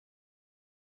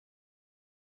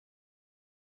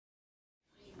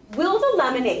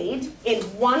lemonade in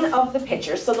one of the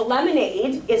pitchers. So the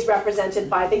lemonade is represented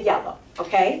by the yellow,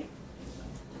 okay?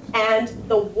 And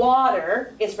the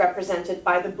water is represented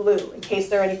by the blue, in case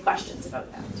there are any questions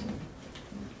about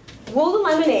that. Will the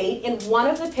lemonade in one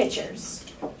of the pitchers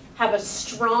have a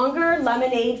stronger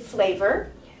lemonade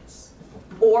flavor,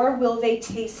 or will they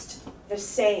taste the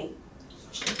same?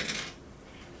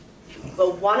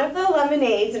 Will one of the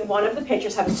lemonades in one of the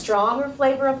pitchers have a stronger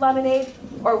flavor of lemonade,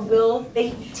 or will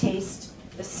they taste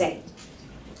the same?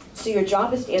 So your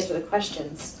job is to answer the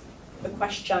question,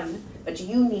 but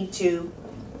you need to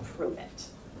prove it.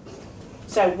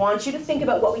 So I want you to think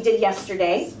about what we did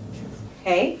yesterday,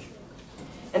 okay?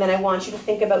 And then I want you to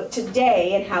think about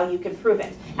today and how you can prove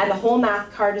it. And the whole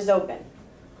math card is open.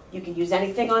 You can use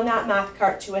anything on that math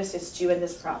card to assist you in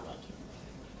this problem.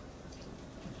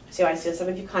 So I see some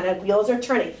of you kind of wheels are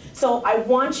turning. So I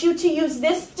want you to use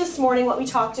this morning, what we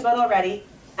talked about already,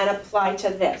 and apply to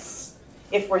this.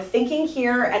 If we're thinking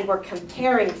here and we're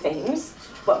comparing things,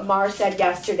 what Mar said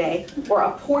yesterday, or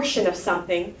a portion of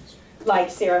something, like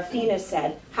Serafina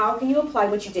said, how can you apply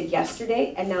what you did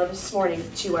yesterday and now this morning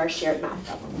to our shared math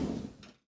problem?